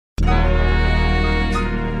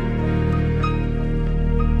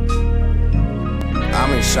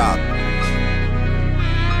shock,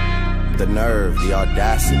 the nerve, the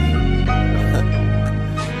audacity.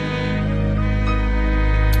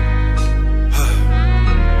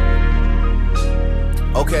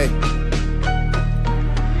 Okay.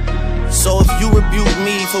 So if you rebuke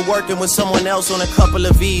me for working with someone else on a couple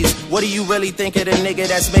of V's, what do you really think of the nigga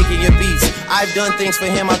that's making your beats? I've done things for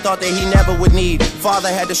him I thought that he never would need. Father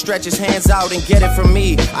had to stretch his hands out and get it from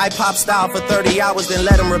me. I pop style for 30 hours, then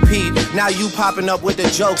let him repeat. Now you popping up with the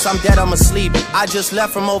jokes, I'm dead, I'm asleep. I just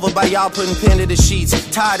left from over by y'all putting pen to the sheets.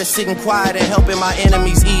 Tired of sitting quiet and helping my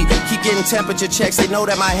enemies eat. Keep getting temperature checks, they know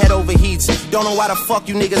that my head overheats. Don't know why the fuck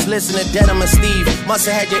you niggas listen to Denim or Steve.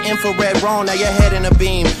 Musta had your infrared wrong, now your head in a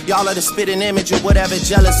beam. Y'all are the spitting image of whatever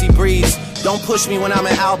jealousy breeds. Don't push me when I'm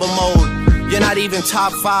in album mode. You're not even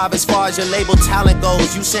top 5 as far as your label talent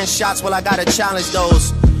goes. You send shots, well I gotta challenge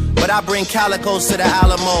those. But I bring calicos to the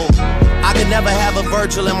Alamo. I could never have a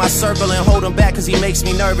Virgil in my circle and hold him back cause he makes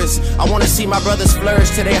me nervous. I wanna see my brothers flourish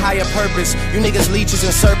to their higher purpose. You niggas leeches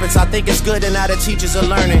and serpents, I think it's good and now the teachers are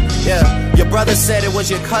learning. Yeah, your brother said it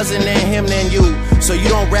was your cousin and him then you. So you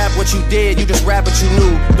don't rap what you did, you just rap what you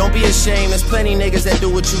knew. Don't be ashamed, there's plenty niggas that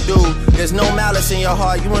do what you do. There's no malice in your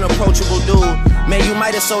heart, you an approachable dude. Man, you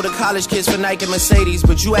might have sold to college kids for Nike and Mercedes,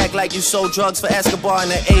 but you act like you sold drugs for Escobar in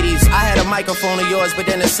the 80s. I had a microphone of yours, but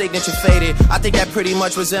then the signature faded. I think that pretty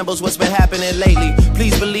much resembles what's been happening lately.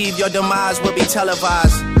 Please believe your demise will be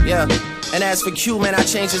televised, yeah. And as for Q, man, I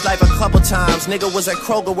changed his life a couple times. Nigga was at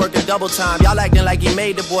Kroger working double time. Y'all acting like he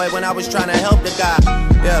made the boy when I was trying to help the guy,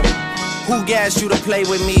 yeah. Who gassed you to play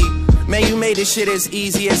with me? Man, you made this shit as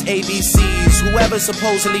easy as ABCs. Whoever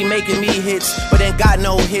supposedly making me hits, but then got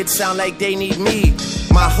no hits, sound like they need me.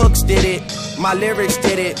 My hooks did it, my lyrics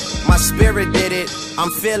did it, my spirit did it,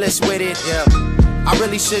 I'm fearless with it, yeah. I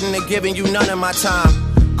really shouldn't have given you none of my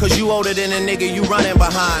time, cause you older than a nigga you running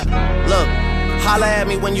behind. Look, holla at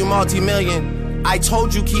me when you multi-million. I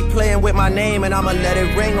told you keep playing with my name and I'ma let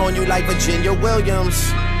it ring on you like Virginia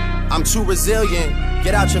Williams. I'm too resilient,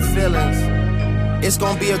 get out your feelings. It's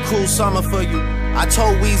gonna be a cool summer for you. I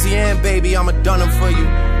told Weezy and Baby I'ma done them for you.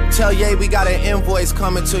 Tell Ye we got an invoice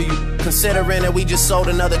coming to you, considering that we just sold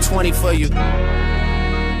another 20 for you. To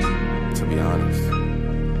be honest,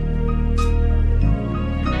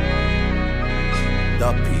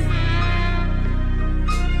 Duppy.